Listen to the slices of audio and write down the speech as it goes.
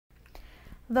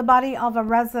The body of a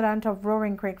resident of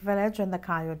Roaring Creek Village in the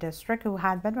Cayo district who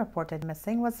had been reported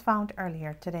missing was found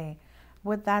earlier today.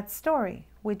 With that story,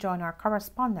 we join our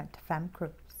correspondent, Fem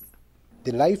Cruz.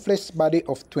 The lifeless body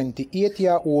of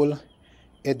 28-year-old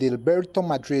Edilberto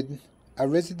Madrid, a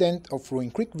resident of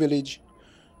Roaring Creek Village,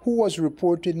 who was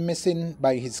reported missing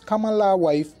by his common law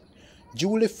wife,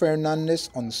 Julie Fernandez,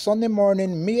 on Sunday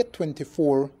morning, May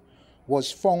 24, was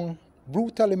found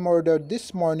brutally murdered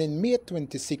this morning, May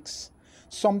 26,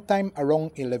 sometime around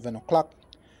 11 o'clock,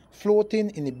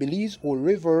 floating in the Belize Old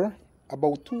River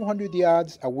about 200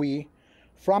 yards away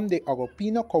from the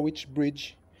Agopino Cowich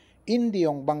Bridge in the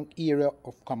Young Bank area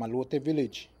of Camalote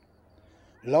Village.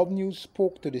 Love News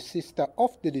spoke to the sister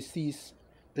of the deceased,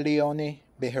 Leone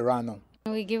Bejarano.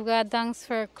 We give God thanks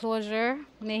for closure.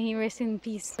 May he rest in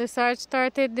peace. The search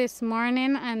started this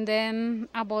morning, and then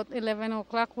about 11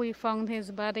 o'clock we found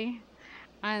his body,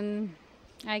 and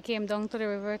I came down to the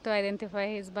river to identify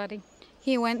his body.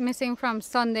 He went missing from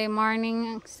Sunday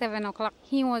morning, 7 o'clock.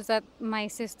 He was at my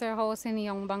sister's house in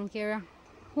Young Bank area.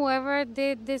 Whoever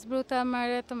did this brutal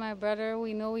murder to my brother,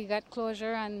 we know we got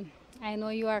closure, and I know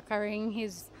you are carrying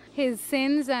his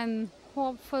sins, and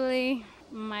hopefully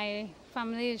my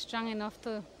family is strong enough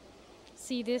to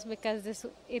see this, because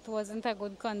it wasn't a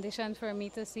good condition for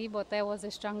me to see, but I was the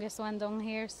strongest one down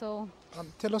here. So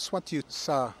tell us what you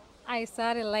saw. I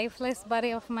saw the lifeless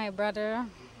body of my brother.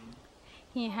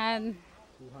 He had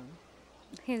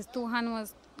his two hands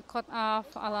was cut off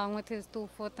along with his 2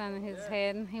 foot and his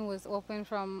head. He was open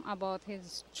from about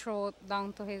his throat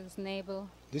down to his navel.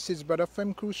 This is Brother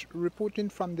Fem Cruz reporting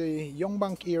from the Young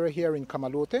Bank area here in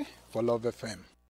Camalote for Love FM.